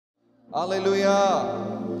ஹல்லேலூயா.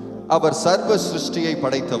 அவர் சர்வ சிருஷ்டியை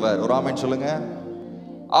படைத்தவர். ஒரு ஆமென் சொல்லுங்க.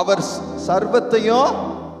 அவர்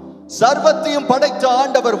சர்வத்தையும் படைத்த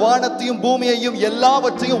ஆண்டவர். வானத்தையும் பூமியையும்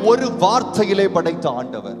எல்லாவற்றையும் ஒரு வார்த்தையிலே படைத்த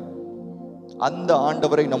ஆண்டவர். அந்த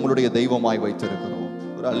ஆண்டவரை நம்மளுடைய தெய்வமாய் வைத்திருக்கிறோம்.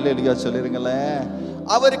 ஒரு அல்லேலூயா சொல்லிருங்களேன்.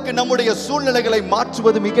 அவருக்கு நம்முடைய சூழ்நிலைகளை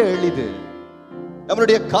மாற்றுவது மிக எளிது.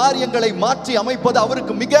 நம்மளுடைய காரியங்களை மாற்றி அமைப்பது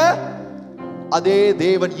அவருக்கு மிக. அதே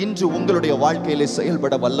தேவன் இன்று உங்களுடைய வாழ்க்கையிலே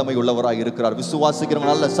செயல்பட வல்லமை உள்ளவராய் இருக்கிறார்.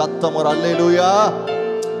 விசுவாசிக்கிறவங்க நல்ல சத்தம் ஒரு அல்லேலூயா.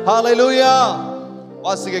 ஹல்லேலூயா.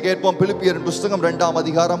 வாசிக்க கேட்போம். பிலிப்பியர் புத்தகம் 2ஆம்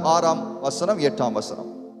அதிகாரம் 6ஆம் வசனம் 8ஆம் வசனம்.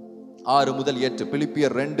 6 முதல் 8.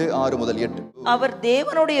 பிலிப்பியர் 2 6 முதல் 8. அவர்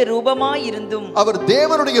தேவனுடைய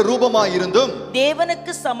ரூபமாயிருந்தும்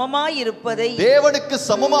தேவனுக்கு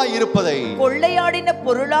சமமாயிருப்பதை கொள்ளையாடின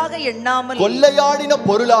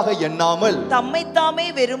பொருளாக எண்ணாமல்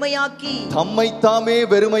தம்மைத்தாமே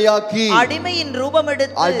வெறுமையாக்கி அடிமையின்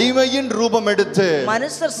ரூபம் எடுத்து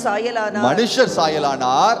மனுஷர்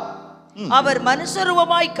சாயலானார். அவர்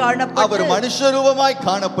மனுஷரூபமாய்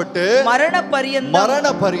காணப்பட்டு மரண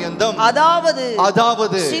பரியந்தம் அதாவது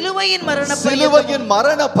சிலுவையின்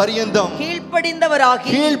மரண பரியந்தம்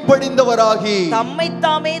கீழ்ப்படிந்தவராகி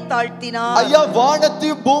தம்மைத்தாமே தாழ்த்தினார். ஐயா,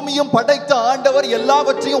 வானத்தையும் பூமியும் படைத்த ஆண்டவர்,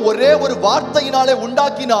 எல்லாவற்றையும் ஒரே ஒரு வார்த்தையினாலே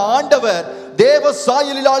உண்டாக்கின ஆண்டவர், தேவ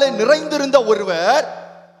சாயலினாலே நிறைந்திருந்த ஒருவர்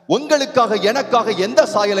உங்களுக்காக எனக்காக எந்த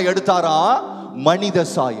சாயலை எடுத்தாரா? மனித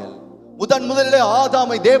சாயல். முதலிலே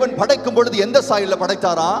ஆதாமை தேவன் படைக்கும் பொழுது எந்த சாயலில்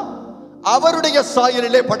படைத்தாரா? அவருடைய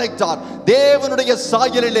சாயலிலே படைத்தார். தேவனுடைய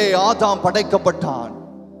சாயலிலே ஆதாம் படைக்கப்பட்டான்.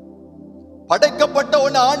 படைக்கப்பட்ட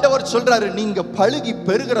உடனே ஆண்டவர் சொல்றாரு, நீங்க பழுகி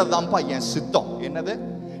பெருகிறதாம்பா என் சித்தம். என்னது?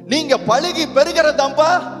 நீங்க பழுகி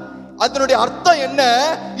பெருகிறதாம்பா. அதனுடைய அர்த்தம் என்ன?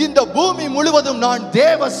 இந்த பூமி முழுவதும் நான்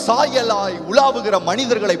தேவ சாயலாய் உலாவுகிற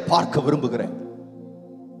மனிதர்களை பார்க்க விரும்புகிறேன்.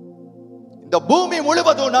 இந்த பூமி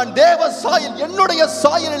முழுவதும் நான் தேவ சாயல், என்னுடைய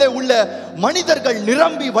சாயலிலே உள்ள மனிதர்கள்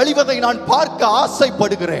நிரம்பி வழிவதை நான் பார்க்க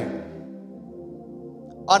ஆசைப்படுகிறேன்.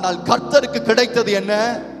 ஆனால் கர்த்தருக்கு கிடைத்தது என்ன?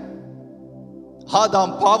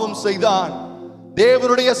 ஆதாம் பாவம் செய்தான்,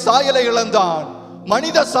 தேவனுடைய சாயலை இழந்தான்,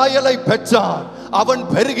 மனித சாயலை பெற்றான். அவன்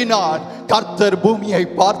பெருகினான். கர்த்தர் பூமியை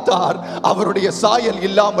பார்த்தார். அவருடைய சாயல்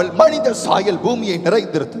இல்லாமல் மனித சாயல் பூமியை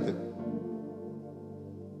நிறைந்திருந்தது.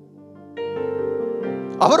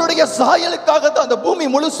 அவருடைய சாயலுக்காக தான் அந்த பூமி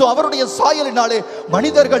முழுசும் அவருடைய சாயலினாலே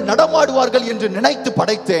மனிதர்கள் நடமாடுவார்கள் என்று நினைத்து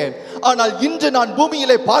படைத்தேன். ஆனால் இன்று நான்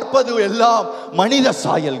பூமியிலே பார்ப்பது எல்லாம் மனித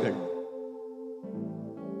சாயல்கள்.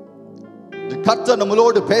 கர்த்தர்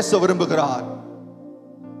நம்மளோடு பேச விரும்புகிறார்.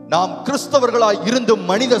 நாம் கிறிஸ்தவர்களாய் இருந்தும்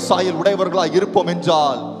மனித சாயல் உடையவர்களாய் இருப்போம்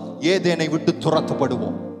என்றால் ஏதேனை விட்டு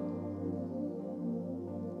துரத்தப்படுவோம்.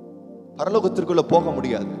 பரலோகத்திற்குள்ள போக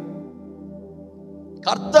முடியாது.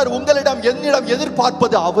 கர்த்தர் உங்களிடம் என்னிடம்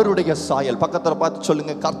எதிர்பார்ப்பது அவருடைய சாயல். பக்கத்துல பார்த்து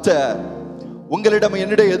சொல்லுங்க, கர்த்தர் உங்களிடம்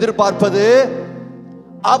என்னிடம் எதிர்பார்ப்பது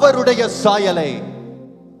அவருடைய சாயலை.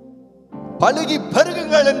 பழுகி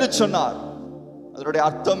பெருகுங்கள் என்று சொன்னார். அதனுடைய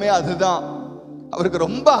அர்த்தமே அதுதான். அவருக்கு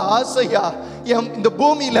ரொம்ப ஆசையா இந்த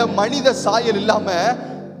பூமியில மனித சாயல் இல்லாம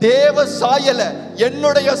தேவ சாயல,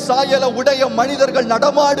 என்னுடைய சாயல உடைய மனிதர்கள்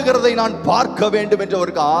நடமாடுகிறதை நான் பார்க்க வேண்டும் என்று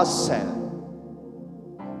அவருக்கு ஆசை.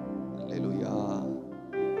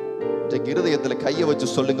 இருதயத்துல கையை வச்சு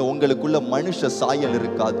சொல்லுங்க, உங்களுக்குள்ள மனுஷ சாயல்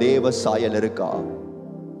இருக்கா? தேவ சாயல் இருக்கா?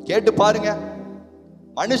 கேட்டு பாருங்க.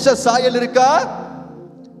 மனுஷ சாயல் இருக்கா?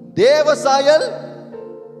 தேவ சாயல்?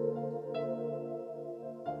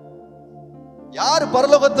 யார்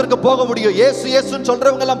பரலோகத்திற்கு போக முடியும்? இயேசு இயேசுன்னு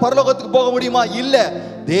சொல்றவங்க எல்லாம் பரலோகத்துக்கு போக முடியுமா? இல்ல.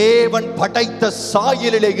 தேவன் படைத்த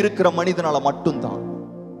சாயலிலே இருக்கிற மனிதனால மட்டும்தான்.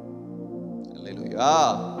 அல்லேலூயா,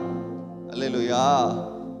 அல்லேலூயா.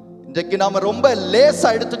 இன்றைக்கு நாம ரொம்ப லேசா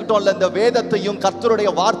எடுத்துக்கிட்டோம்ல இந்த வேதத்தையும் கர்த்தருடைய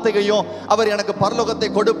வார்த்தையையும். அவர் எனக்கு பரலோகத்தை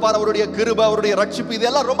கொடுப்பார், அவருடைய கிருபை, அவருடைய ரட்சிப்பு,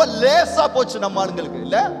 இதெல்லாம் ரொம்ப லேசா போச்சு நம்ம ஆளுங்களுக்கு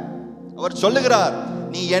இல்ல. அவர் சொல்லுகிறார்,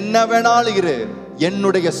 நீ என்ன வேணாலும் இரு,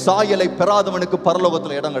 என்னுடைய சாயலை பெறாதவனுக்கு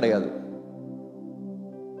பரலோகத்துல இடம் கிடையாது.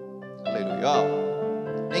 அல்லேலூயா.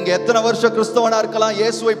 நீங்க எத்தனை வருஷம் கிறிஸ்தவனா இருக்கலாம்,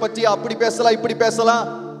 இயேசுவை பற்றி அப்படி பேசலாம் இப்படி பேசலாம்,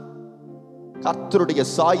 கர்த்தருடைய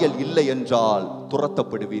சாயல் இல்லை என்றால்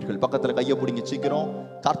துரத்தப்படுவீர்கள். பக்கத்துல கையை பிடிங்க சீக்கிரம்.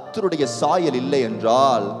 கர்த்தருடைய சாயல் இல்லை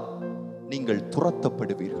என்றால் நீங்கள்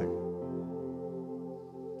துரத்தப்படுவீர்கள்.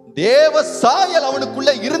 தேவ சாயல்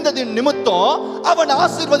அவனுக்குள்ள இருந்ததின் நிமித்தம் அவன்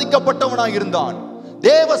ஆசீர்வதிக்கப்பட்டவனாய் இருந்தான்.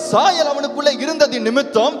 தேவ சாயல் அவனுக்குள்ள இருந்ததின்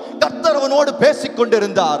நிமித்தம் கர்த்தர் அவனோடு பேசிக்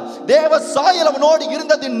கொண்டிருந்தார். தேவ சாயல் அவனோடு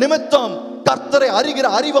இருந்ததின் நிமித்தம் கர்த்தரை அறிகிற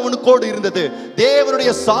அறிவு அவனுக்கோடு இருந்தது.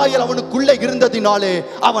 தேவனுடைய சாயல் அவனுக்குள்ள இருந்ததினாலே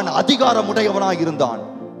அவன் அதிகாரம் உடையவனாய் இருந்தான்.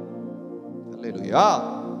 அல்லேலூயா.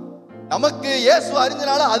 நமக்கு இயேசு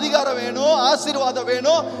அறிஞ்சனால அதிகாரம் வேணும், ஆசீர்வாதம்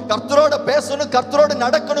வேணும், கர்த்தரோட பேசணும், கர்த்தரோட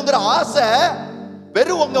நடக்கணுங்கிற ஆசை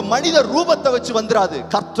வெறும் உங்க மனித ரூபத்தை வச்சு வந்துராது,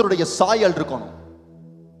 கர்த்தருடைய சாயல் இருக்கணும்.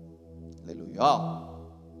 அல்லேலூயா.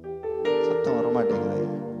 சத்தம் வர மாட்டேங்குது.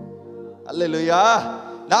 அல்லேலூயா.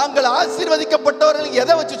 நாங்கள் ஆசீர்வதிக்கப்பட்டவர்கள்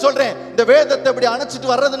எதை வச்சு சொல்றேன்? இந்த வேதத்தை இப்படி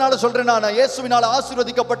அணைச்சிட்டு வர்றதுனால சொல்றேன். நான் இயேசுவினால்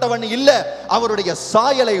ஆசீர்வதிக்கப்பட்டவன் இல்ல, அவருடைய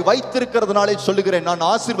சாயலை வைத்திருக்கிறதுனாலே சொல்லுகிறேன். நான்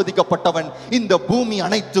ஆசீர்வதிக்கப்பட்டவன். இந்த பூமி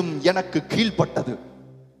அனைத்தும் எனக்கு கீழ்ப்பட்டது.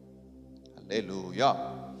 அல்லேலூயா.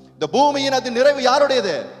 இந்த பூமியின் அது நிறைவு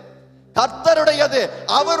யாருடையது? கர்த்தருடையது.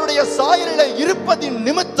 அவருடைய சாயலில் இருப்பதின்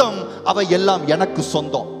நிமித்தம் அவை எல்லாம் எனக்கு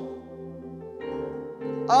சொந்தம்.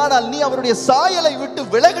 ஆனால் நீ அவருடைய சாயலை விட்டு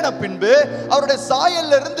விலகின பின்பு, அவருடைய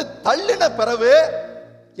சாயல்ல இருந்து தள்ளின பிறகு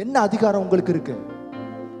என்ன அதிகாரம் உங்களுக்கு இருக்கு?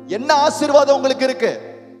 என்ன ஆசீர்வாதம் உங்களுக்கு இருக்கு?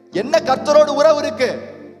 என்ன கர்த்தரோடு உறவு இருக்கு?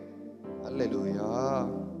 அல்லேலூயா.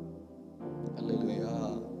 அல்லேலூயா.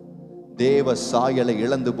 தேவ சாயலை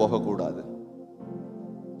இழந்து போக கூடாது.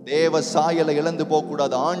 தேவ சாயலை இழந்து போக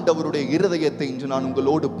கூடாது. ஆண்டவருடைய இருதயத்தை இன்று நான்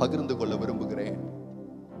உங்களோடு பகிர்ந்து கொள்ள விரும்புகிறேன்.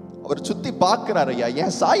 அவர் சுத்தி பார்க்கிறார். ஐயா,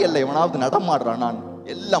 என் சாயல்ல எவனாவது நடமாடுறான்? நான்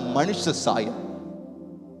எல்லாம் மனுஷ சாயல்.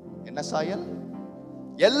 என்ன சாயல்?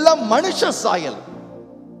 எல்லாம் மனுஷ சாயல்.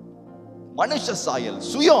 மனுஷ சாயல்,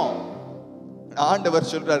 சுயம்.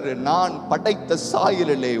 ஆண்டவர் சொல்றாரு, நான் படைத்த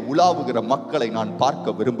சாயலிலே உலாவுகிற மக்களை நான்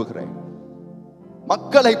பார்க்க விரும்புகிறேன்.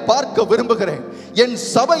 மக்களை பார்க்க விரும்புகிறேன். என்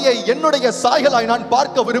சபையை என்னுடைய சாயலாய் நான்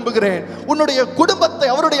பார்க்க விரும்புகிறேன். உன்னுடைய குடும்பத்தை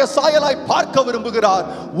அவருடைய சாயலாய் பார்க்க விரும்புகிறார்.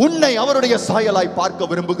 உன்னை அவருடைய சாயலாய் பார்க்க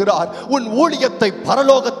விரும்புகிறார். உன் ஊழியத்தை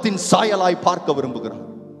பரலோகத்தின் சாயலாய் பார்க்க விரும்புகிறார்.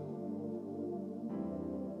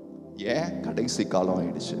 ஏன் கடைசி காலம்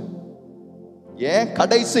ஆயிடுச்சு? ஏன்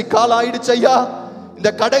கடைசி காலம் ஆயிடுச்சு ஐயா?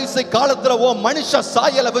 இந்த கடைசி காலத்துல மனுஷ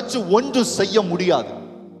சாயலை வச்சு ஒன்றும் செய்ய முடியாது.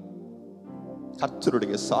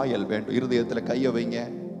 கர்த்தருடைய சாயல் வேண்டும். இருதயத்துல கைய வைங்க,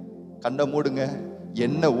 கண்ணை மூடுங்க.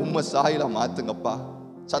 என்ன உம்ம சாயலா மாத்துங்கப்பா.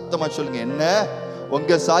 சத்தமா சொல்லுங்க, என்ன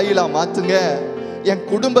உங்க சாயலா மாத்துங்க. என்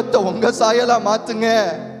குடும்பத்தை உங்க சாயலா மாத்துங்க.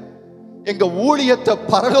 எங்க ஊழியத்தை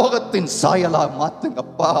பரலோகத்தின் சாயலா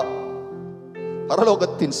மாத்துங்கப்பா.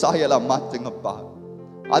 பரலோகத்தின் சாயலா மாத்துங்கப்பா.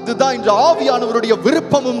 அதுதான் இன்று ஆவியானவருடைய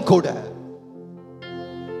விருப்பமும் கூட.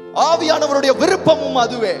 ஆவியானவருடைய விருப்பமும்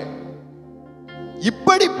அதுவே.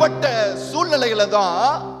 இப்படிப்பட்ட சூழ்நிலையில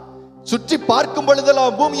தான் சுற்றி பார்க்கும்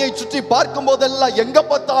பொழுதெல்லாம், பூமியை சுற்றி பார்க்கும் போதெல்லாம் எங்க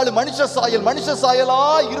பார்த்தாலும் மனுஷ சாயல் மனுஷ சாயலா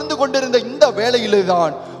இருந்து கொண்டிருந்த இந்த வேளையிலே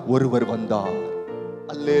தான் ஒருவர் வந்தார்.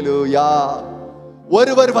 அல்லேலூயா.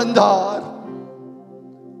 ஒருவர் வந்தார்.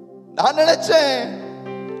 நான் நினைச்சேன்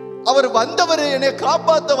அவர் வந்தவர், என்னை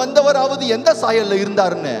காப்பாத்த வந்தவராவது எந்த சாயல்ல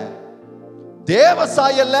இருந்தாருன்னு. தேவ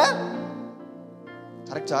சாயல்ல.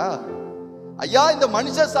 கரெக்டா ஐயா? இந்த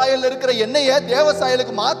மனுஷ சாயல்ல இருக்கிற என்னைய தேவ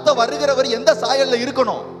சாயலுக்கு மாத்த வருகிறவர் எந்த சாயல்ல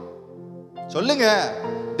இருக்கணும் சொல்லுங்க?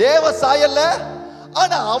 தேவ சாயல்ல.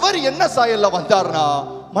 ஆனா அவர் என்ன சாயல்ல வந்தார்னா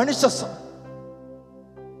மனுஷ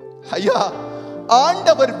ஐயா,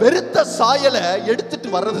 ஆண்டவர் வெறுத்த சாயலை எடுத்துட்டு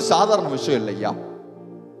வர்றது சாதாரண விஷயம் இல்லையா?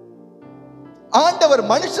 ஆண்டவர்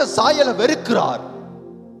மனுஷ சாயலை வெறுக்கிறார்.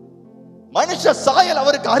 மனுஷ சாயல்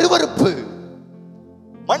அவருக்கு அருவருப்பு.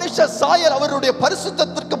 மனுஷ சாயல் அவருடைய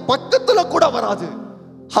பரிசுத்தத்திற்கு பக்கத்துல கூட வராது.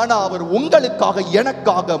 ஆனா அவர் உங்களுக்காக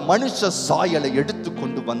எனக்காக மனுஷ சாயலை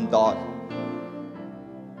எடுத்துக்கொண்டு வந்தார்.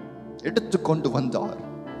 எடுத்துக்கொண்டு வந்தார்.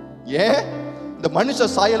 ஏன்? இந்த மனுஷ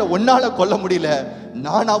சாயலை உன்னால கொல்ல முடியல,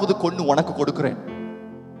 நானாவது கொண்டு உனக்கு கொடுக்கிறேன்.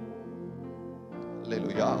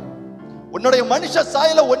 அல்லேலூயா. உன்னுடைய மனுஷ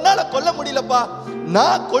சாயலை உன்னால கொல்ல முடியலப்பா,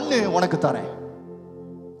 நான் கொண்டு உனக்கு தரேன்.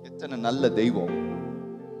 எத்தனை நல்ல தெய்வம்!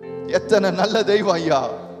 எத்தனை நல்ல தெய்வம் ஐயா!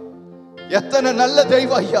 எத்தனை நல்ல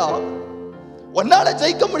தெய்வம் ஐயா! உன்னால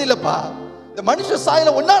ஜெயிக்க முடியலப்பா, இந்த மனுஷ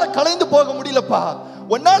சாயலை உன்னால கலைந்து போக முடியலப்பா,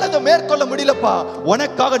 உன்னால அதை மேற்கொள்ள முடியலப்பா,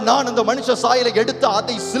 உனக்காக நான் அந்த மனுஷ சாயலை எடுத்து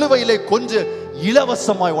அதை சிலுவையிலே கொஞ்சம்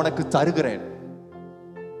இலவசமாய் உனக்கு தருகிறேன்.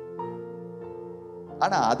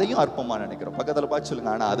 ஆனா அதையும் அற்பமா நினைக்கிறோம். பக்கத்துல பார்த்து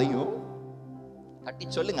சொல்லுங்க, ஆனா அதையும் கட்டி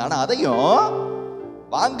சொல்லுங்க, ஆனா அதையும்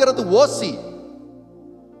வாங்கிறது ஓசி,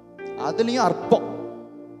 அதுலயும் அற்பம்.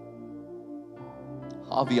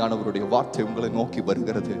 ஆவியானவருடைய வார்த்தை உங்களை நோக்கி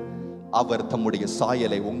வருகிறது. அவர் தம்முடைய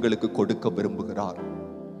சாயலை உங்களுக்கு கொடுக்க விரும்புகிறார்.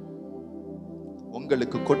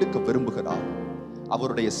 உங்களுக்கு கொடுக்க விரும்புகிறார்.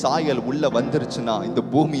 அவருடைய சாயல் உள்ள வந்துருச்சுன்னா இந்த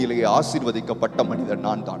பூமியிலேயே ஆசீர்வதிக்கப்பட்ட மனிதன்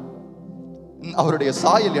நான் தான். அவருடைய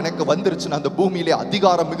சாயல் எனக்கு வந்துருச்சுன்னா அந்த பூமியிலே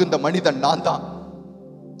அதிகாரம் மிகுந்த மனிதன் நான் தான்.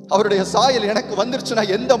 அவருடைய சாயல் எனக்கு வந்துருச்சுன்னா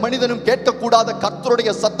எந்த மனிதனும் கேட்கக்கூடாத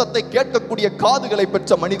கர்த்தருடைய சத்தத்தை கேட்கக்கூடிய காதுகளை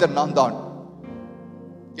பெற்ற மனிதன் நான் தான்.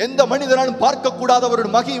 எந்த மனிதனாலும் பார்க்கக்கூடாத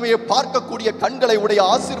அவருடைய மகிமையை பார்க்கக்கூடிய கண்களை உடைய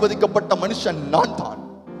ஆசீர்வதிக்கப்பட்ட மனுஷன் நான் தான்.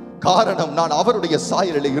 காரணம், நான் அவருடைய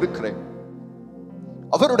சாயலில் இருக்கிறேன்.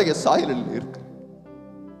 அவருடைய சாயலில் இருக்கிறேன்.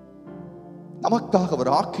 நமக்காக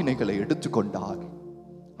அவர் ஆக்கினைகளை எடுத்துக்கொண்டார்.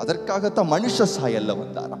 அதற்காகத்தான் மனுஷ சாயல்ல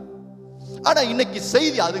வந்தாராம். ஆனா இன்னைக்கு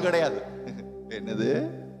செய்தி அது கிடையாது. என்னது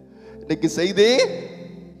இன்னைக்கு செய்தி?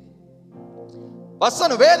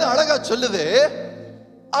 வசனம் வேதம் அழகா சொல்லுது,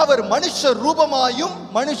 அவர் மனுஷ ரூபமாயும்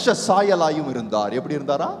மனுஷ சாயலாயும் இருந்தார். எப்படி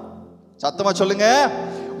இருந்தாரா? சத்தமா சொல்லுங்க.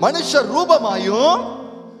 மனுஷ ரூபமாயும்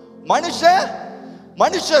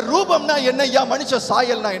மனுஷ ரூபம்னா என்னையா? மனுஷ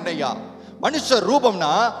சாயல்னா என்னையா? மனுஷ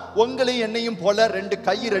ரூபம்னா உங்களையும் என்னையும் போல 2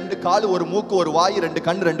 கை 2 கால், ஒரு மூக்கு, ஒரு வாய், 2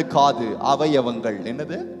 கண், 2 காது, அவயவங்கள்.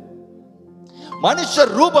 என்னது மனுஷ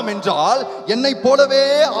ரூபம் என்றால்? என்னை போலவே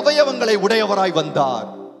அவயவங்களை உடையவராய் வந்தார்.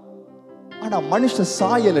 ஆனா மனுஷ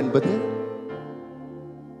சாயல் என்பது,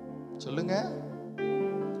 சொல்லுங்க,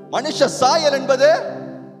 மனுஷ சாயல் என்பது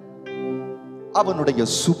அவனுடைய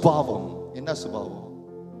சுபாவம். என்ன சுபாவம்?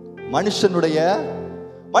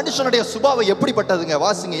 மனுஷனுடைய சுபாவம் எப்படிப்பட்டதுங்க?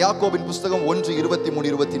 வாசிங்க யாக்கோபின் புஸ்தகம்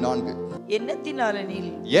 1:23-24.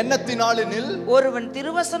 எண்ணத்தினாலெனில் ஒருவன்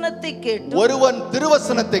திருவசனத்தை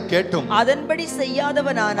கேட்டும் அதன்படி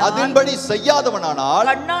செய்யாதவனானால்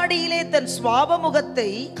கண்ணாடியிலே தன் சுவாபமுகத்தை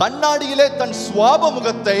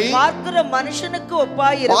பார்க்கிற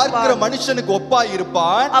மனுஷனுக்கு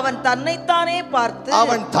ஒப்பாயிருப்பான். அவன் தன்னைத்தானே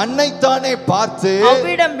பார்த்து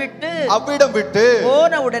அவ்விடம் விட்டு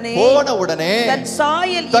போன உடனே தன்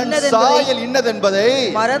சாயல் இன்னதென்பதை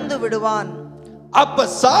மறந்து விடுவான். அப்ப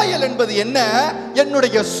சாயல் என்பது என்ன?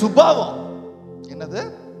 என்னுடைய சுபாவம். என்னது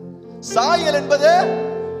சாயல் என்பது?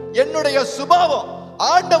 என்னுடைய சுபாவம்.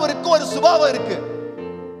 ஆண்டவருக்கு ஒரு சுபாவம் இருக்கு.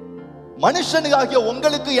 மனுஷனுக்காகிய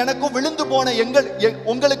உங்களுக்கு எனக்கும் விழுந்து போன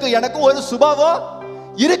உங்களுக்கு எனக்கும் ஒரு சுபாவம்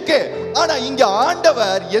இருக்கு. ஆனா இங்க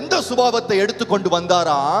ஆண்டவர் எந்த சுபாவத்தை எடுத்துக்கொண்டு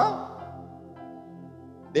வந்தாரா?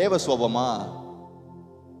 தேவ சுபாவமா?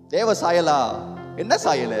 தேவ சாயலா? என்ன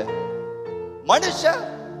சாயல்? மனுஷ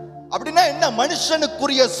அப்படின்னா என்ன?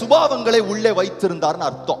 மனுஷனுக்குரிய சுபாவங்களை உள்ளே வைத்திருந்தார்னு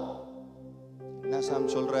அர்த்தம். என்ன சாம்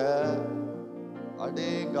சொல்ற?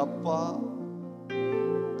 அடேங்கப்பா,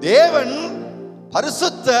 தேவன்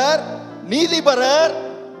பரிசுத்தர், நீதிபரர்,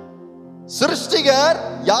 சிருஷ்டிகர்,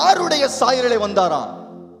 யாருடைய சாயலை வந்தாராம்?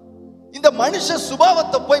 இந்த மனுஷ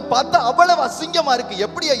சுபாவத்தை போய் பார்த்தா அவ்வளவு அசிங்கமா இருக்கு.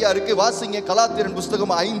 எப்படி ஐயா இருக்கு? வாசிங்க கலாத்தியரின்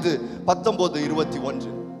புஸ்தகம் 5:19-21.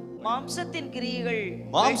 மாம்சத்தின்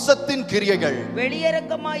கிரியைகள்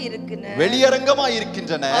வெளியரங்கமாய்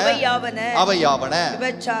இருக்கின்றன. அவையாவன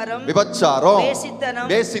விபச்சாரம்,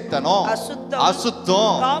 வேசித்தனம்,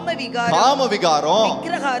 அசுத்தம், காமவிகாரம்,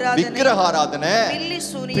 விக்கிரகாராதனை,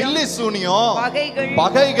 பில்லி சூனியம்,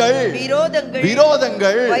 பகைகள்,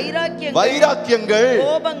 விரோதங்கள், வைராக்கியங்கள்,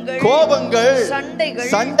 கோபங்கள்,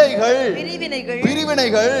 சண்டைகள்,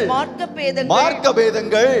 பிரிவினைகள்,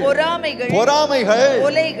 மார்க்கபேதங்கள், பொறாமைகள்,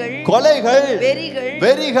 கொலைகள்,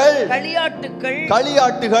 வெறிகள்,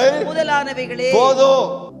 களியாட்டுகள் முதலானவைகளே. போதும்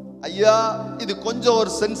ஐயா, இது கொஞ்சம்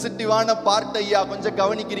ஒரு சென்சிட்டிவான பார்ட் ஐயா, கொஞ்சம்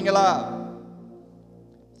கவனிக்கிறீங்களா?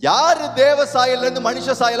 யாரு தேவ சாயல்ல இருந்து மனுஷ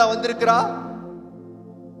சாயலா வந்திருக்கிறா?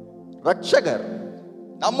 ரட்சகர்,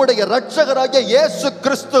 நம்முடைய ரட்சகராகிய இயேசு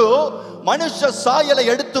கிறிஸ்து மனுஷ சாயலை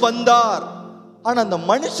எடுத்து வந்தார். ஆனா அந்த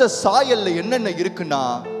மனுஷ சாயல்ல என்னென்ன இருக்குன்னா?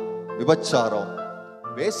 விபச்சாரம்,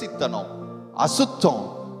 வேசித்தனம், அசுத்தம்,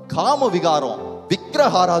 காம விகாரம்,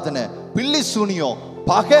 விக்கிரகாராதனை, பில்லி சூனியம்,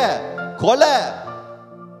 பகை, கொலை.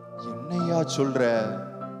 என்னையா சொல்ற?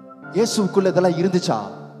 இயேசுக்குள்ள இதெல்லாம் இருந்துச்சா?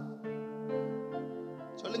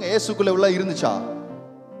 சொல்லுங்க, இயேசுக்குள்ள இதெல்லாம் இருந்துச்சா?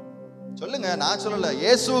 சொல்லுங்க, நான் சொல்லல,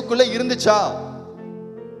 இயேசுக்குள்ள இருந்துச்சா?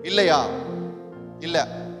 இல்லையா? இல்ல.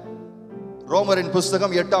 ரோமரின்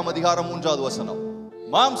புஸ்தகம் 8:3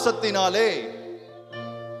 மாம்சத்தினாலே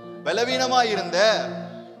பலவீனமாயிருந்த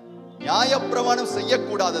நியாயப்பிரமாணம்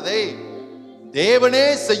செய்யக்கூடாததை தேவனே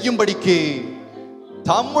செய்யும்படிக்கு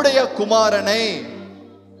தம்முடைய குமாரனை,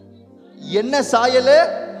 என்ன சாயலு?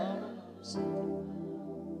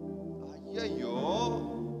 ஐயோ,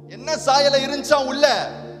 என்ன சாயல இருந்துச்சா உள்ள?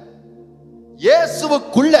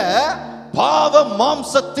 இயேசுவுக்குள்ள பாவ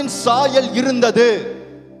மாம்சத்தின் சாயல் இருந்தது.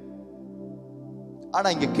 ஆனா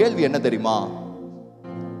இங்க கேள்வி என்ன தெரியுமா?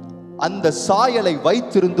 அந்த சாயலை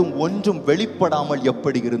வைத்திருந்தும் ஒன்றும் வெளிப்படாமல்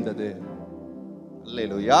எப்படி இருந்தது?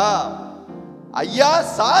 அல்லேலூயா. ஐயா,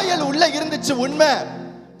 சாயல் உள்ள இருந்துச்சு உண்மை,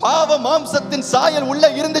 பாவ மாம்சத்தின் சாயல் உள்ள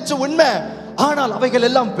இருந்துச்சு உண்மை. ஆனால் அவைகள்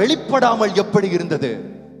எல்லாம் வெளிப்படாமல் எப்படி இருந்தது?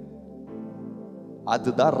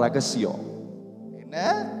 அதுதான் ரகசியம். என்ன?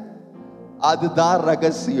 அதுதான்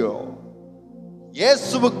ரகசியம்.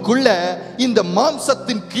 இயேசுவுக்குள்ள இந்த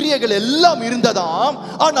மாம்சத்தின் கிரியைகள் எல்லாம் இருந்ததாம்,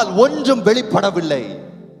 ஆனால் ஒன்றும் வெளிப்படவில்லை.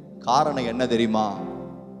 காரணம் என்ன தெரியுமா?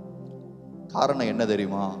 காரணம் என்ன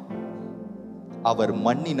தெரியுமா? அவர்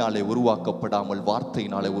மண்ணினாலே உருவாக்கப்படாமல்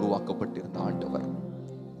வார்த்தையினாலே உருவாக்கப்பட்டிருந்த ஆண்டவர்.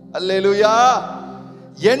 அல்லேலூயா.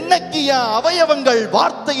 என்னைக்கு என் அவயவங்கள்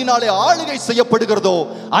வார்த்தையினாலே ஆளுகை செய்யப்படுகிறதோ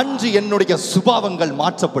அன்று என்னுடைய சுபாவங்கள்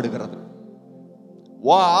மாற்றப்படுகிறது.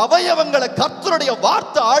 அவயவங்களை கர்த்தருடைய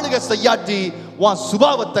வார்த்தை ஆளுகை செய்யாட்டி உன்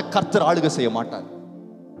சுபாவத்தை கர்த்தர் ஆளுகை செய்ய மாட்டார்.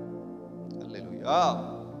 அல்லேலூயா.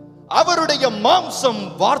 அவருடைய மாம்சம்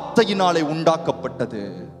வார்த்தையினாலே உண்டாக்கப்பட்டது.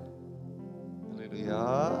 அல்லேலூயா.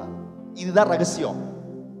 இதுதான் ரகசியம்.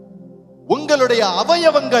 உங்களுடைய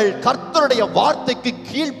அவயவங்கள் கர்த்தருடைய வார்த்தைக்கு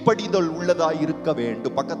கீழ்ப்படிதல் உள்ளதாய் இருக்க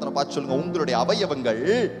வேண்டும். பக்கத்துல பார்த்து சொல்லுங்க, உங்களுடைய அவயவங்கள்,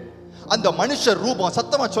 அந்த மனுஷ ரூபம்,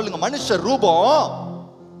 சத்தமா சொல்லுங்க, மனுஷ ரூபம்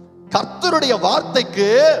கர்த்தருடைய வார்த்தைக்கு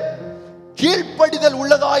கீழ்ப்படிதல்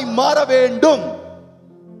உள்ளதாய் மாற வேண்டும்.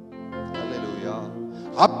 அல்லேலூயா.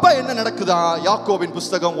 அப்ப என்ன நடக்குதா? யாக்கோபின்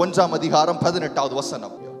புஸ்தகம் 1ஆம் அதிகாரம் 18வது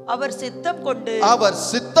வசனம். அவர்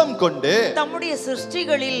சித்தம் கொண்டு தம்முடைய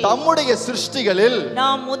சிருஷ்டிகளில்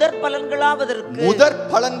நாம் முதற்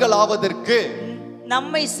பலன்களாவதற்கு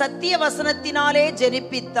நம்மை சத்திய வசனத்தினாலே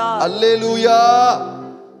ஜெனிப்பித்தார். அல்லேலூயா.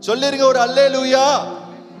 சொல்லிருங்க ஒரு அல்லேலூயா.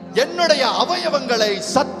 என்னுடைய அவயவங்களை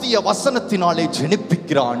சத்திய வசனத்தினாலே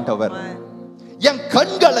ஜெனிப்பிக்கிற ஆண்டவர். என்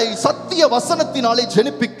கண்களை சத்திய வசனத்தினாலே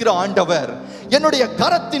ஜெனிப்பிக்கிற ஆண்டவர். என்னுடைய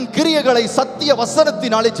கரத்தின் கிரியைகளை சத்திய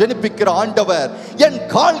வசனத்தினாலே ஜெனிப்பிக்கிற ஆண்டவர். என்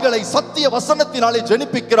கால்களை சத்திய வசனத்தினாலே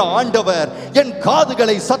ஜெனிப்பிக்கிற ஆண்டவர். என்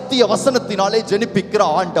காதுகளை சத்திய வசனத்தினாலே ஜெனிப்பிக்கிற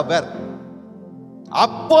ஆண்டவர்.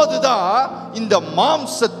 அப்போதுதான் இந்த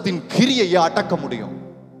மாம்சத்தின் கிரியையை அடக்க முடியும்.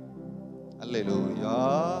 அல்லேலூயா.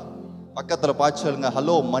 பக்கத்துல பார்த்து சொல்லுங்க,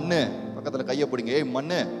 ஹலோ மண்ணு. பக்கத்துல கையை பிடிங்க. ஏய்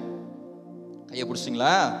மண்ணு, கையை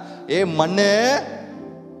பிடிச்சிங்களா? ஏ மண்ணு,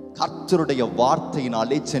 கர்த்தருடைய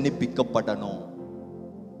வார்த்தையினாலே ஜெனிப்பிக்கப்படணும்.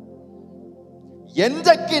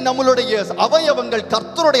 என்றைக்கு நம்மளுடைய அவயவங்கள்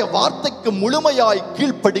கர்த்தருடைய வார்த்தைக்கு முழுமையாய்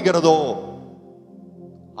கீழ்ப்படுகிறதோ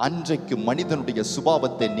அன்றைக்கு மனிதனுடைய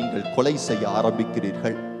சுபாவத்தை நீங்கள் கொலை செய்ய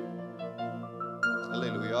ஆரம்பிக்கிறீர்கள்.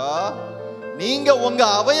 அல்லேலூயா. நீங்க உங்க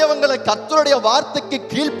அவயவங்களை கர்த்தருடைய வார்த்தைக்கு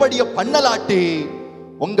கீழ்ப்படிய பண்ணலாட்டி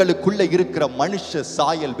உங்களுக்குள்ள இருக்கிற மனுஷ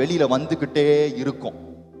சாயல் வெளியில வந்துகிட்டே இருக்கும்.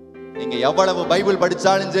 நீங்க எவ்வளவு பைபிள்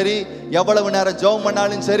படிச்சாலும் சரி, எவ்வளவு நேரம் ஜெபம்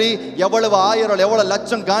பண்ணாலும் சரி, எவ்வளவு 1000 எவ்வளவு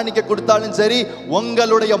லட்சம் காணிக்க கொடுத்தாலும் சரி,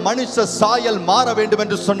 உங்களுடைய மனுஷ சாயல் மாற வேண்டும்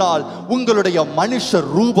என்று சொன்னால் உங்களுடைய மனுஷ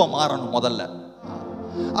ரூபம் மாறணும் முதல்ல.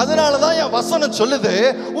 அதனாலதான் என் வசனம் சொல்லுது,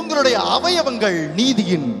 உங்களுடைய அவயவங்கள்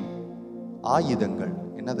நீதியின் ஆயுதங்கள்.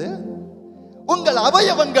 என்னது? உங்கள்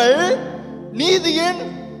அவயவங்கள் நீதியின்.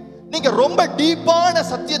 நீங்க ரொம்ப டீப்பான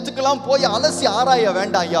சத்தியத்துக்கெல்லாம் போய் அலசி ஆராய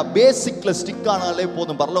வேண்டாம் ஐயா. பேசிக்ல ஸ்டிக் ஆனாலே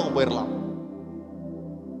போதும், பரலோகம் போயிடலாம்.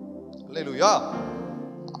 அல்லேலூயா.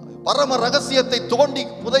 பரம ரகசியத்தை தோண்டி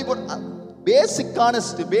புதை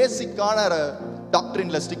பேசிக்கான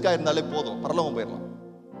டாக்டரின்ல ஸ்டிக்கா இருந்தாலே போதும், பரலோகம் போயிடலாம்.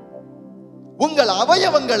 உங்கள்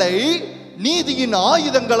அவயவங்களை நீதியின்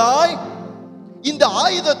ஆயுதங்களாய். இந்த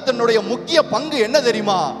ஆயுதத்தினுடைய முக்கிய பங்கு என்ன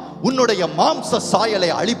தெரியுமா? உன்னுடைய மாம்ச சாயலை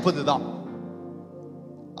அழிப்பதுதான்.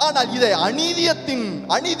 ஆனால் இதை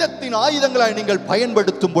அநீதத்தின் ஆயுதங்களாய் நீங்கள்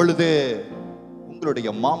பயன்படுத்தும் பொழுது உங்களுடைய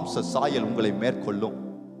மாம்ச சாயல் உங்களை மேற்கொள்ளும்.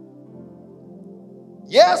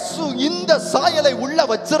 இயேசு இந்த சாயலை உள்ள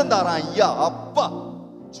வச்சிருந்தாரா ஐயா? அப்பா,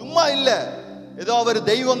 சும்மா இல்ல ஏதோ அவர்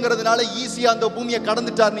தெய்வங்கிறதுனால ஈஸியா அந்த பூமியை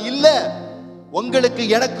கடந்துட்டார்னு இல்ல. உங்களுக்கு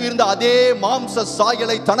எனக்கு இருந்த அதே மாம்ச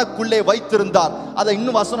சாயலை தனக்குள்ளே வைத்திருந்தார். அதை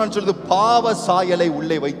இன்னும் வசனம் சொல்லுது, பாவ சாயலை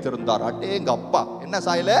உள்ளே வைத்திருந்தார். அடேங்க அப்பா, என்ன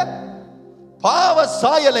சாயலை? பாவ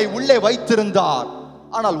சாயலை உள்ளே வைத்திருந்தார்.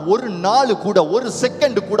 ஆனால் ஒரு நாள் கூட, ஒரு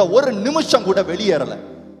செகண்ட் கூட, ஒரு நிமிஷம் கூட வெளியேறல.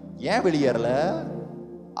 ஏன் வெளியேறல?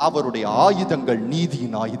 அவருடைய ஆயுதங்கள்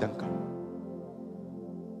நீதியின் ஆயுதங்கள்.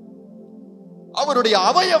 அவருடைய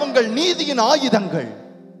அவயவங்கள் நீதியின் ஆயுதங்கள்.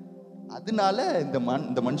 அதனால இந்த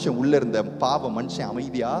மனுஷன் உள்ள இருந்த பாவ மனுஷன்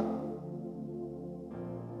அமைதியா.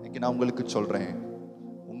 இன்னைக்கு நான் உங்களுக்கு சொல்றேன்,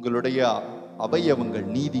 உங்களுடைய அவயவங்கள்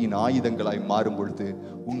நீதியின் ஆயுதங்களாய் மாறும் பொழுது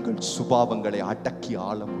உங்கள் சுபாவங்களை அடக்கி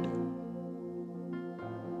ஆள முடியும்.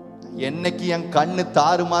 என்னைக்கு என் கண்ணு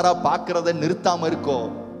தாறுமாறா பாக்குறத நிறுத்தாம இருக்கோ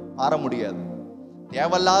மாற முடியாது.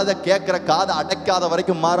 தேவையில்லாத கேட்கிற காதை அடக்காத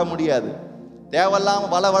வரைக்கும் மாற முடியாது. தேவையில்லாம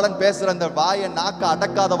வளவளன் பேசுற அந்த வாயை நாக்க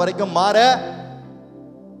அடக்காத வரைக்கும் மாற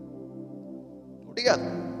முடியாது.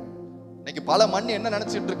 இன்னைக்கு பல மண் என்ன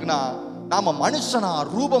நினைச்சிட்டு இருக்குன்னா, நாம மனுஷனா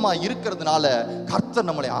ரூபமா இருக்கிறதுனால கர்த்தர்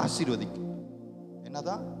நம்மளை ஆசீர்வதிக்கும்.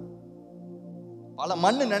 என்னதான் பல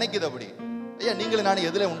மண்ணு நினைக்குது அப்படி. ஐயா, நீங்களும் நானே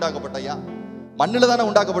எதுல உண்டாக்கப்பட்ட ஐயா? மண்ணுல தானே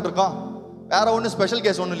உண்டாக்கப்பட்டிருக்கோம். வேற ஒண்ணு ஸ்பெஷல்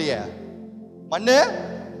கேஸ் ஒண்ணு இல்லையே. மண்ணு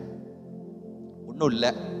ஒண்ணும் இல்ல.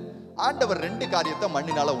 ஆண்டவர் 2 காரியத்தை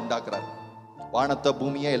மண்ணினால உண்டாக்குறாரு. வானத்தை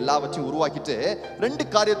பூமியை எல்லாவற்றையும் உருவாக்கிட்டு 2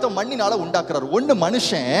 காரியத்தை மண்ணினால உண்டாக்குறாரு. ஒண்ணு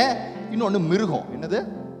மனுஷன், இன்னொன்னு மிருகம். என்னது?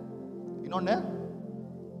 இன்னொன்னு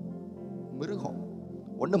மிருகம்.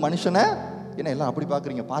 ஒண்ணு மனுஷனை, என்ன எல்லாம் அப்படி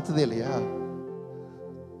பாக்குறீங்க? பார்த்ததே இல்லையா?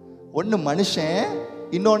 ஒண்ணு மனுஷன்,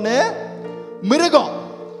 இன்னொன்னு மிருகம்.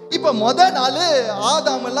 இப்ப முத நாள்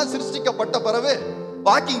ஆதாம் எல்லாம் சிருஷ்டிக்கப்பட்ட பிறகு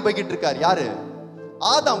வாக்கிங் போய்கிட்டு இருக்காரு. யாரு?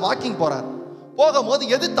 ஆதாம் வாக்கிங் போறார். போகும்போது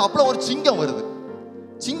எதிர்த்தாப்புல ஒரு சிங்கம் வருது.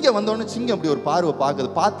 சிங்கம் வந்தோடனே சிங்கம் அப்படி ஒரு பார்வை பார்க்குது.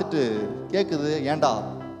 பார்த்துட்டு கேட்குது, ஏண்டா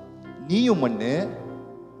நீயும் மண்ணு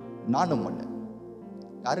நானும் மண்ணு.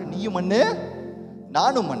 யாரு? நீயும் மண்ணு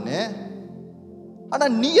நானும் மண்ணு. ஆனா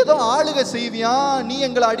நீ ஏதோ ஆளுகை செய்வியான், நீ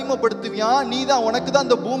எங்களை அடிமைப்படுத்துவியான், நீ தான், உனக்கு தான்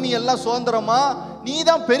இந்த பூமி எல்லாம் சுதந்திரமா, நீ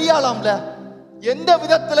தான் பெரிய ஆளாம்ல. எந்த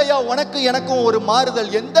விதத்திலயா உனக்கு எனக்கும் ஒரு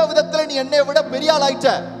மாறுதல்? எந்த விதத்துல நீ என்னை விட பெரிய ஆள்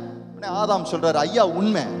ஆயிட்ட? ஆதாம் சொல்றாரு, ஐயா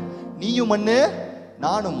உண்மை, நீயும் மண்ணு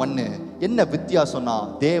நானும் மண்ணு. என்ன வித்தியாசம்னா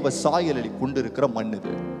தேவ சாயலை கொண்டு இருக்கிற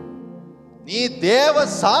மண்ணுது. நீ தேவ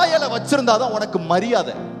சாயலை வச்சிருந்தாதான் உனக்கு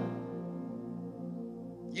மரியாதை.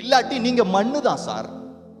 இல்லாட்டி நீங்க மண்ணுதான் சார்.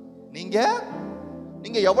 நீங்க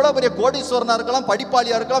நீங்க எவ்வளவு பெரிய கோடீஸ்வரனா இருக்கலாம்,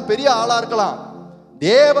 படிப்பாளியா இருக்கலாம், பெரிய ஆளா இருக்கலாம்,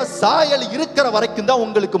 தேவ சாயல் இருக்கிற வரைக்கும் தான்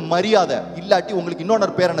உங்களுக்கு மரியாதை. இல்லாட்டி உங்களுக்கு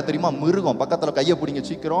இன்னொரு பேர் என்ன தெரியுமா? மிருகம். பக்கத்துல கையை பிடிங்க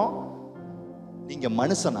சீக்கிரம். நீங்க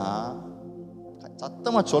மனுஷனா?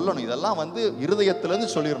 சத்தமா சொல்லணும். இதெல்லாம் இருதயத்துல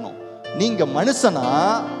இருந்து சொல்லிடணும். நீங்க மனுஷனா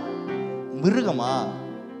மிருகமா?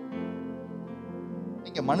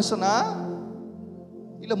 நீங்க மனுஷனா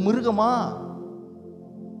இல்ல மிருகமா?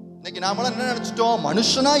 இன்னைக்கு நாமெல்லாம் என்ன நினைச்சிட்டோம்?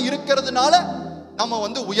 மனுஷனா இருக்கிறதுனால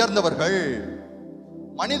நம்ம உயர்ந்தவர்கள்,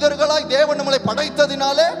 மனிதர்களாய் தேவன் நம்மளை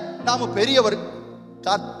படைத்ததினால நாம பெரியவர்.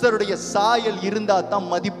 கர்த்தருடைய சாயல் இருந்தா தான்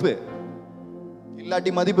மதிப்பு,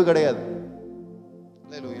 இல்லாட்டி மதிப்பு கிடையாது.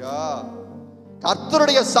 அல்லேலூயா.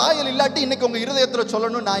 கர்த்தருடைய சாயல் இல்லாட்டி இன்னைக்கு உங்க இருதயத்துல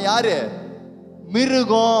சொல்லணும், நான் யாரு?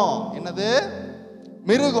 மிருகம். என்னது?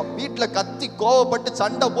 மிருகம். வீட்டுல கத்தி கோவப்பட்டு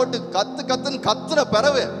சண்டை போட்டு கத்துன்னு கத்துன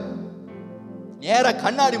பிறகு நேர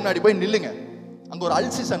கண்ணாடி முன்னாடி போய் நில்லுங்க. அங்க ஒரு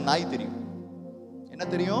அல்சிசன் நாய் தெரியும். என்ன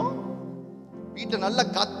தெரியும்? வீட்டுல நல்லா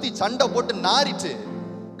கத்தி சண்டை போட்டு நாரிட்டு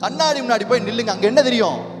கண்ணாடி முன்னாடி போய் நில்லுங்க. அங்க என்ன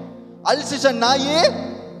தெரியும்? அல்சிசன் நாயே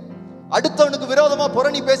அடுத்தவனுக்கு விரோதமா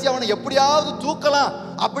புரணி பேசி அவனை எப்படியாவது தூக்கலாம்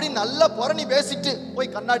அப்படின்னு நல்லா புரணி பேசிட்டு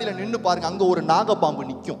போய் கண்ணாடியில நின்னு பாருங்க. அங்க ஒரு நாகப்பாம்பு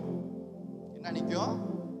நிக்கும். என்ன நிக்கும்?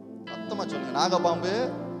 சத்தமா சொல்லுங்க. நாகப்பாம்பு.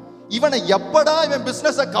 இவனை எப்படா இவன்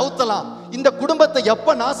பிசினஸ கவுத்தலாம், இந்த குடும்பத்தை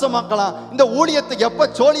எப்ப நாசமாக்கலாம், இந்த ஊழியத்தை எப்ப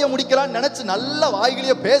சோழிய முடிக்கலாம் நினைச்சு நல்ல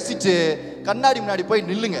வாய்களையே பேசிட்டு கண்ணாடி முன்னாடி போய்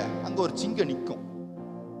நில்லுங்க. அங்க ஒரு சிங்கம் நிக்கும்.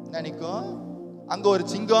 என்ன நிக்கும்? அங்க ஒரு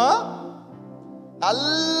சிங்கம்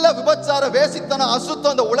நல்ல விபச்சார வேசித்தனம்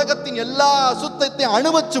அசுத்தம், அந்த உலகத்தின் எல்லா அசுத்தத்தையும்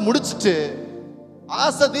அனுபவிச்சு முடிச்சுட்டு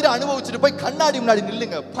ஆசை தீர அனுபவிச்சுட்டு போய் கண்ணாடி முன்னாடி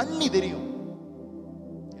நில்லுங்க. பன்னி தெரியும்.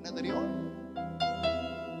 என்ன தெரியும்?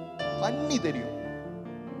 பன்னி தெரியும்.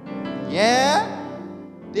 ஏன்?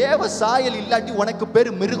 தேவ சாயல் இல்லாட்டி உனக்கு பேரு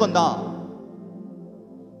மிருகம் தான்.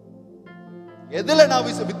 எதுல நான்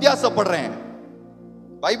வித்தியாசப்படுறேன்?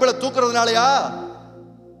 பைபிளை தூக்குறதுனாலயா?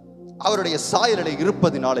 அவருடைய சாயலை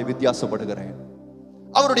இருப்பதினாலே வித்தியாசப்படுகிறேன்.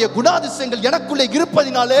 அவருடைய குணாதிசயங்கள் எனக்குள்ளே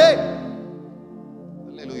இருப்பதினாலே.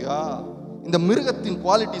 அல்லேலூயா. இந்த மிருகத்தின்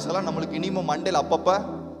குவாலிட்டிஸ் எல்லாம் நம்மளுக்கு இனிமே மண்டையில் அப்பப்ப,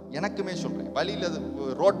 எனக்குமே சொல்றேன், வழியில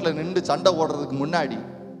ரோட்ல நின்று சண்டை ஓடுறதுக்கு முன்னாடி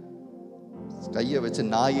கையை வச்சு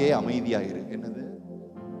நாயே அமைதியாயிரு. என்னது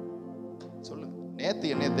சொல்லுங்க.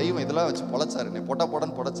 நேத்து என்னை தெய்வம் இதெல்லாம் வச்சு பொழைச்சாரு, என்னை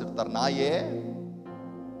பொடன்னு பொடைச்சிருத்தார். நாயே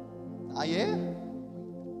நாயே.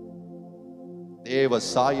 தேவ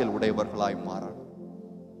சாயல் உடையவர்களாய் மாறணும்.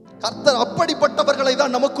 கர்த்தர் அப்படிப்பட்டவர்களை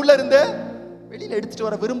தான் நமக்குள்ள இருந்து வெளியில எடுத்துட்டு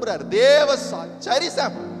வர விரும்புறாரு. தேவ சாயல். சரி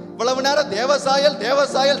சாம், இவ்வளவு நேரம் தேவசாயல்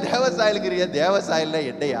தேவசாயல் தேவசாயல்ங்கிறிய, தேவசாயல்னா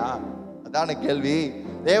என்னையா? அதான கேள்வி.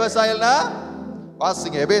 தேவசாயல்னா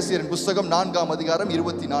வாசிங்க. எபேசியரின் புஸ்தகம் 4ஆம் அதிகாரம்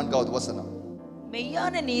 24வது வசனம்.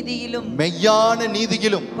 மெய்யான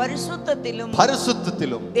நீதியிலும்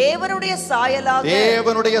பரிசுத்தத்திலும் தேவனுடைய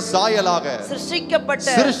சாயலாக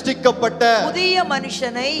சிருஷ்டிக்கப்பட்ட புதிய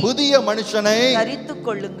மனுஷனை தரித்துக்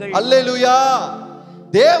கொள்ளுங்கள். அல்லேலூயா.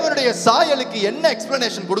 தேவனுடைய சாயலுக்கு என்ன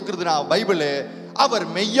எக்ஸ்பிளனேஷன் கொடுக்கிறதுனா பைபிள், அவர்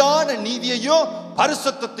மெய்யான நீதியையும்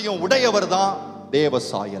பரிசுத்தத்தையும் உடையவர் தான் தேவ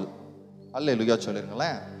சாயல். அல்லேலூயா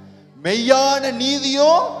சொல்லுங்களேன். மெய்யான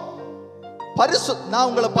நீதியும் நான்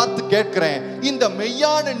உங்களை பார்த்து கேட்கிறேன், இந்த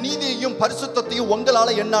மெய்யான நீதியையும் பரிசுத்தத்தையும் உங்களால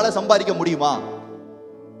என்னால சம்பாதிக்க முடியுமா?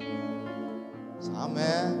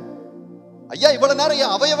 சாமே ஐயா, இவ்வளவு நேரம்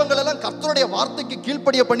என் அவயவங்கள் எல்லாம் கர்த்தருடைய வார்த்தைக்கு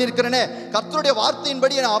கீழ்ப்படிய பண்ணிருக்கிறேனே, கர்த்தருடைய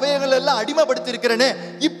வார்த்தையின்படி என் அவயவங்கள் எல்லாம் அடிமைப்படுத்தி இருக்கிறேனே,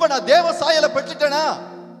 இப்ப நான் தேவ சாயலை பெற்றுட்டேனா?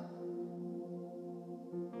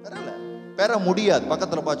 பெற முடியாது.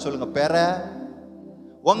 பக்கத்துல பார்த்து சொல்லுங்க, பெற.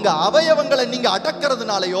 உங்க அவயவங்களை நீங்க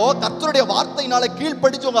அடக்கிறதுனாலயோ, கர்த்தருடைய வார்த்தையினால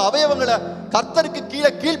கீழ்ப்படிச்சு உங்க அவயவங்களை கர்த்தருக்கு கீழே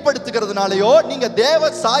கீழ்ப்படுத்துகிறதுனாலயோ நீங்க தேவ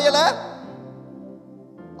சாயலை.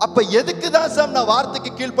 அப்ப எதுக்குதான் சார் நான்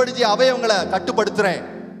வார்த்தைக்கு கீழ்ப்படிச்சு அவயவங்களை கட்டுப்படுத்துறேன்?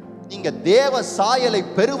 நீங்க தேவ சாயலை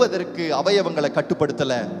பெறுவதற்கு அவயவங்களை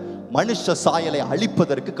கட்டுப்படுத்தல, மனுஷ சாயலை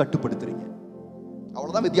அழிப்பதற்கு கட்டுப்படுத்துறீங்க.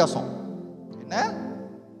 அவ்வளவுதான் வித்தியாசம். என்ன?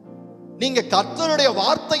 நீங்க கர்த்தருடைய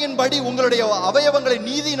வார்த்தையின்படி உங்களுடைய அவயவங்களை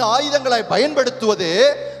நீதியின் ஆயுதங்களை பயன்படுத்துவது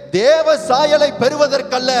தேவ சாயலை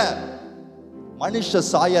பெறுவதற்கல்ல, மனுஷ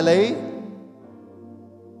சாயலை.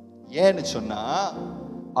 ஏன்னு சொன்னா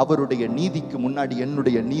அவருடைய நீதிக்கு முன்னாடி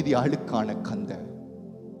என்னுடைய நீதி அழுக்கான கந்த.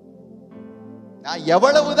 நான்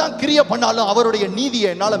எவ்வளவுதான் கிரியை பண்ணாலும் அவருடைய நீதியை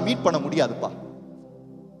என்னால மீட் பண்ண முடியாதுப்பா.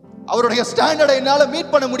 அவருடைய ஸ்டாண்டர்டை என்னால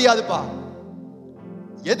மீட் பண்ண முடியாதுப்பா.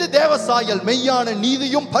 எது தேவ சாயல்? மெய்யான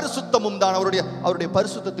நீதியும் பரிசுத்தமும் தான். அவருடைய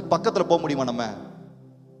பரிசுத்தத்துக்கு பக்கத்துல போக முடியுமா? நம்ம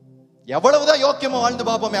எவ்வளவுதான் யோக்கியமா வாழ்ந்து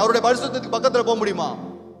பார்ப்போமே, அவருடைய பரிசுத்தத்துக்கு பக்கத்துல போக முடியுமா?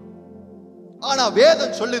 ஆனா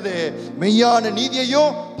வேதம் சொல்லுது, மெய்யான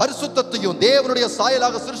நீதியையும் பரிசுத்தத்தையும் தேவனுடைய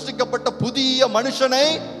சாயலாக சிருஷ்டிக்கப்பட்ட புதிய மனுஷனை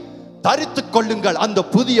தரித்துக் கொள்ளுங்கள். அந்த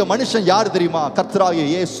புதிய மனுஷன் யார் தெரியுமா? கர்த்தராகிய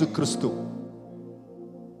இயேசு கிறிஸ்து.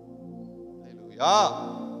 அல்லேலூயா,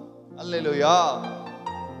 அல்லேலூயா.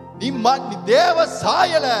 நீ தேவ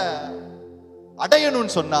சாயல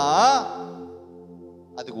அடையணும்னு சொன்னா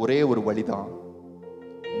அதுக்கு ஒரே ஒரு வழிதான்,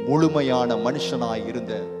 முழுமையான மனுஷனாய்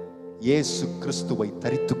இருந்த இயேசு கிறிஸ்துவை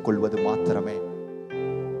தரித்துக் கொள்வது மாத்திரமே.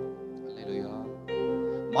 அல்லேலூயா.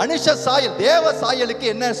 மனுஷ சாயல், தேவ சாயலுக்கு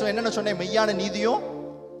என்ன சொன்னேன்? மெய்யான நீதியும்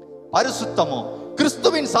பரிசுத்தமும்.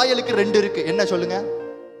 கிறிஸ்துவின் சாயலுக்கு 2 இருக்கு. என்ன சொல்லுங்க?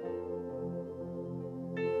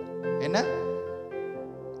 என்ன?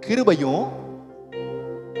 கிருபையும்.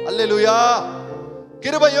 அல்லேலூயா.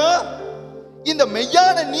 கிருபையும். இந்த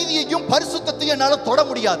மெய்யான நீதியையும் பரிசுத்தத்தையும் என்னால தொட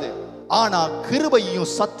முடியாது, ஆனா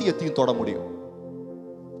கிருபையையும் சத்தியத்தையும் தொட முடியும்.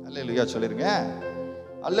 அல்லேலூயா சொல்லிருங்க,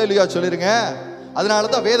 அல்லேலூயா சொல்லிருங்க.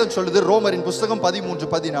 அதனாலதான் வேதம் சொல்லுது, ரோமரின் புஸ்தகம்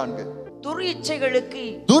 13:14,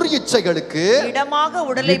 துர்யிச்சைகளுக்கு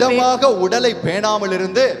இடமாக உடலை பேணாமல்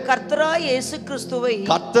இருந்து கர்த்தராகிய இயேசு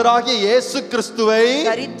கிறிஸ்துவை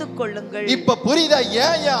தரித்துக் கொள்ளுங்கள். இப்ப புரியுதா?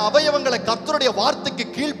 ஏன் அவயவங்களை கர்த்தருடைய வார்த்தைக்கு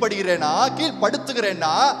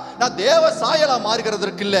கீழ்ப்படுத்துகிறேன்னா நான் தேவ சாயலா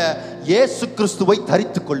மாறுகிறதற்கு இல்ல, இயேசு கிறிஸ்துவை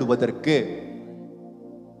தரித்துக் கொள்வதற்கு.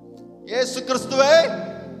 இயேசு கிறிஸ்துவை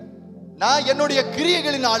நான் என்னுடைய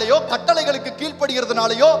கிரியைகளினாலேயோ கட்டளைகளுக்கு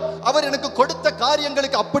கீழ்ப்படுகிறதுனாலேயோ அவர் எனக்கு கொடுத்த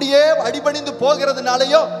காரியங்களுக்கு அப்படியே அடிபணிந்து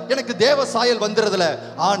போகிறதுனாலேயோ எனக்கு தேவ சாயல் வந்துறதுல,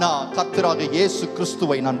 ஆனா கர்த்தராகிய இயேசு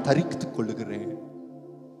கிறிஸ்துவை நான் தரித்துக் கொள்ளுகிறேன்.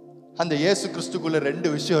 அந்த இயேசு கிறிஸ்துக்குள்ள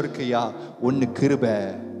 2 விஷயம் இருக்குயா, ஒன்னு கிருபை,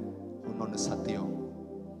 இன்னொன்னு சத்தியம்.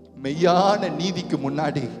 மெய்யான நீதிக்கு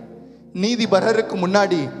முன்னாடி, நீதிபரருக்கு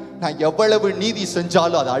முன்னாடி நான் எவ்வளவு நீதி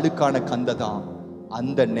செஞ்சாலும் அது அழுக்கான கந்ததான்.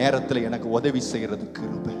 அந்த நேரத்துல எனக்கு உதவி செய்யறது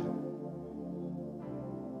கிருபை.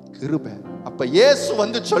 கிருபை. அப்ப இயேசு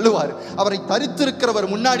வந்து சொல்லுவார், அவரை தரித்திருக்கிறவர்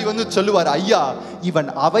முன்னாடி வந்து சொல்லுவார், ஐயா இவன்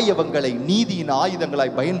அவயவங்களை நீதியின்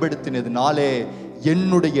ஆயுதங்களாய் பயன்படுத்தினதுனாலே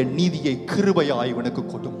என்னுடைய நீதியை கிருபையாய் இவனுக்கு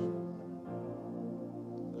கொடும்.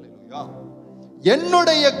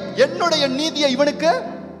 என்னுடைய நீதியை இவனுக்கு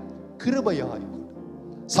கிருபையாய்.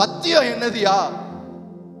 சத்தியம் என்னதியா?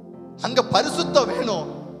 அங்க பரிசுத்தம் வேணும்.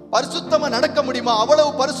 பரிசுத்தமா நடக்க முடியுமா? அவ்வளவு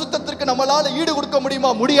பரிசுத்தத்திற்கு நம்மளால ஈடு கொடுக்க முடியுமா?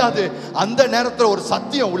 முடியாது. அந்த நேரத்தில் ஒரு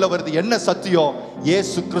சத்தியம் உள்ள வருது. என்ன சத்தியம்?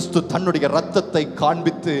 இயேசு கிறிஸ்து தன்னுடைய ரத்தத்தை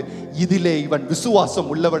காண்பித்து, இதிலே இவன்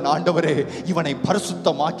விசுவாசம் உள்ளவன், ஆண்டவரே இவனை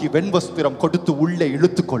பரிசுத்தமாக்கி வெண்வஸ்திரம் கொடுத்து உள்ளே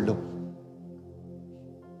இழுத்து கொள்ளும்.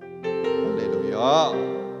 அல்லேலூயா.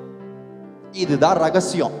 இதுதான்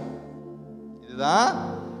ரகசியம். இதுதான்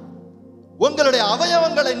உங்களுடைய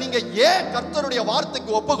அவயவங்களை நீங்க ஏன் கர்த்தருடைய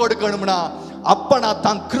வார்த்தைக்கு ஒப்பு கொடுக்கணும்னா, அப்பனா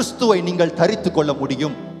தான் கிறிஸ்துவை நீங்கள் தரித்துக் கொள்ள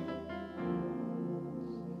முடியும்.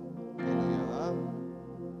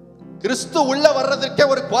 கிறிஸ்து உள்ள வர்றதற்கே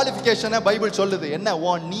ஒரு குவாலிஃபிகேஷனை பைபிள் சொல்லுது. என்ன?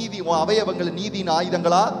 உன் நீதி, உன் அவயவங்கள் நீதியின்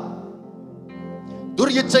ஆயுதங்களா?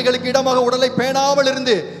 துர்யிச்சைகளுக்கு இடமாக உடலை பேணாமல்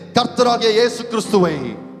இருந்து கர்த்தராகிய இயேசு கிறிஸ்துவை.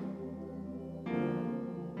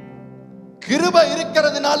 கிருபை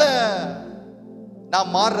இருக்கிறதுனால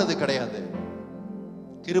நான் மாறுறது கிடையாது.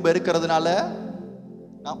 கிருபை இருக்கிறதுனால,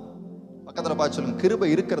 பக்கத்துல பார்த்து சொல்லுங்க, கிருபை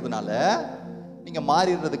இருக்கிறதுனால நீங்க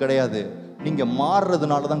மாறிடுறது கிடையாது, நீங்க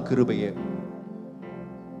மாறுறதுனால தான் கிருபையே.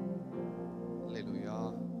 அல்லேலூயா.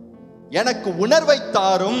 எனக்கு உணர்வை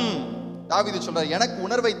தாரும், தாவீது சொல்றார், எனக்கு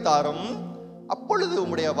உணர்வை தாரும், அப்பொழுது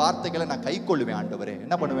உம்முடைய வார்த்தைகளை நான் கை கொள்ளுவேன். ஆண்டவரே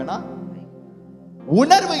என்ன பண்ணுவேன்னா,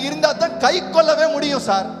 உணர்வு இருந்தா தான் கை கொள்ளவே முடியும்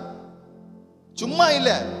சார். சும்மா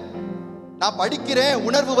இல்ல, நான் படிக்கிறேன்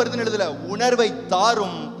உணர்வு வருதுன்னு எழுதல, உணர்வை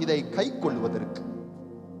தாரும் இதை கை கொள்வதற்கு.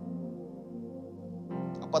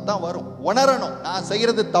 அப்பதான் வரும். உணரணும், நான்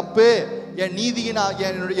செய்யறது தப்பு, என் நீதியின்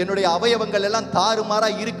என்னுடைய அவயவங்கள் எல்லாம் தாறுமாறா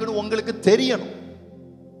இருக்குன்னு உங்களுக்கு தெரியணும்.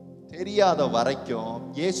 தெரியாத வரைக்கும்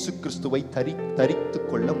இயேசு கிறிஸ்துவை தரித்துக்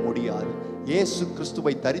கொள்ள முடியாது. இயேசு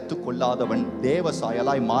கிறிஸ்துவை தரித்துக் கொள்ளாதவன் தேவ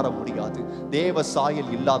சாயலாய் மாற முடியாது. தேவ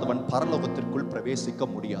சாயல் இல்லாதவன் பரலோகத்திற்குள் பிரவேசிக்க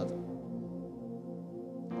முடியாது.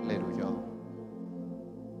 அல்லேலூயா.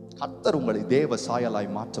 கர்த்தர் உங்களை தேவ சாயலாய்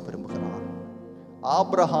மாற்ற விரும்புகிறார்.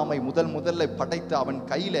 ஆபிரகாமை முதல்ல படைத்த அவன்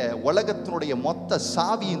கையில உலகத்தினுடைய மொத்த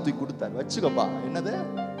சாவியும் தூக்கி கொடுத்தார். வச்சுக்கப்பா. என்னது?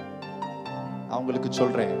 அவங்களுக்கு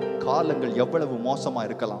சொல்றேன், காலங்கள் எவ்வளவு மோசமா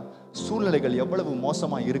இருக்கலாம், சூழ்நிலைகள் எவ்வளவு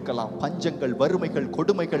மோசமா இருக்கலாம், பஞ்சங்கள், வறுமைகள்,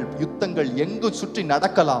 கொடுமைகள், யுத்தங்கள் எங்கு சுற்றி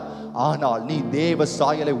நடக்கலாம். ஆனால் நீ தேவ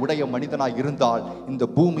சாயலை உடைய மனிதனாய் இருந்தால் இந்த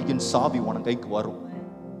பூமியின் சாவி உன் கைக்கு வரும்.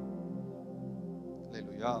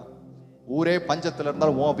 ஊரே பஞ்சத்துல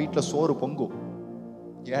இருந்தால் உன் வீட்டுல சோறு பொங்கும்.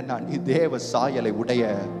 ஏன்னா நீ தேவ சாயலை உடைய.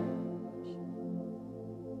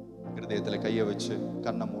 இருதயத்துல கைய வச்சு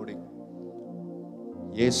கண்ணை மூடி,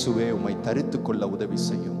 இயேசுவே உம்மை தரித்து கொள்ள உதவி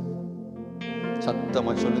செய்யும்.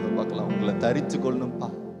 சத்தமா சொல்லுங்க பார்க்கலாம். உங்களை தரித்து கொள்ளணும்பா,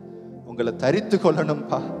 உங்களை தரித்து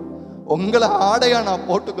கொள்ளணும்பா, உங்களை ஆடையா நான்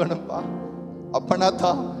போட்டுக்கணும்பா. அப்பனா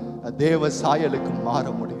தான் தேவ சாயலுக்கு மாற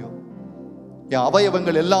முடியும். என்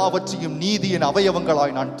அவயவங்கள் எல்லாவற்றையும் நீதியின்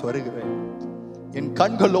அவயவங்களாய் நான் தருகிறேன். என்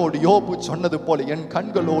கண்களோடு யோபு சொன்னது போல என்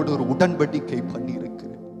கண்களோடு ஒரு உடன்படிக்கை பண்ணி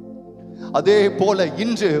இருக்கிறேன். அதே போல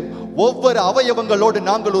இன்று ஒவ்வொரு அவயவங்களோடு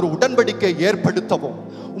நாங்கள் ஒரு உடன்படிக்கை ஏற்படுத்தவும்,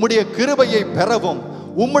 உம்முடைய கிருபையை பெறவும்,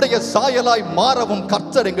 உம்முடைய சாயலாய் மாறவும்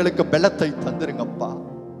கர்த்தர் எங்களுக்கு பலத்தை தந்திருங்கப்பா,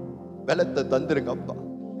 பலத்தை தந்திருங்கப்பா.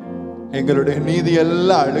 எங்களுடைய நீதி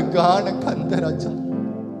எல்லாம் அழுக்கான கந்தராஜா.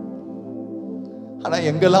 ஆனா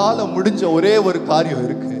எங்களால முடிஞ்ச ஒரே ஒரு காரியம்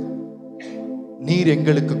இருக்கு. நீர்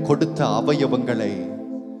எங்களுக்கு கொடுத்த அவயவங்களை,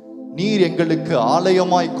 நீர் எங்களுக்கு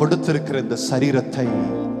ஆலயமாய் கொடுத்திருக்கிற இந்த சரீரத்தை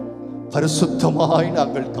பரிசுத்தமாய்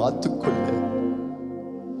நாங்கள் காத்துக்கொள்ள,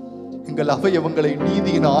 எங்கள் அவயவங்களை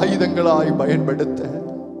நீதியின் ஆயுதங்களாய் பயன்படுத்த,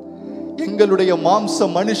 எங்களுடைய மாம்ச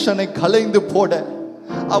மனுஷனை கலைந்து போட,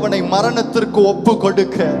 அவனை மரணத்திற்கு ஒப்பு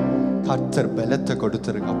கொடுக்க கர்த்தர் பலத்தை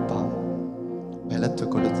கொடுத்திருங்கப்பா, பலத்தை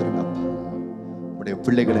கொடுத்திருங்கப்பா. உடைய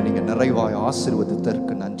பிள்ளைகளை நீங்க நிறைவாய்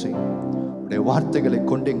ஆசீர்வதித்ததற்கு நன்றி. உடைய வார்த்தைகளை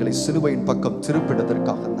கொண்டு எங்களை சிலுவையின் பக்கம்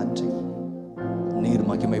திருப்பிடுவதற்காக நன்றி. நீர்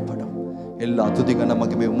மகிமைப்படும். எல்லா துதிகன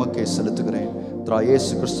மகிமை உமக்கே செலுத்துகிறேன்.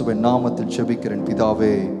 இயேசு கிறிஸ்துவின் நாமத்தில் ஜெபிக்கிறேன்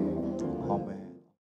பிதாவே.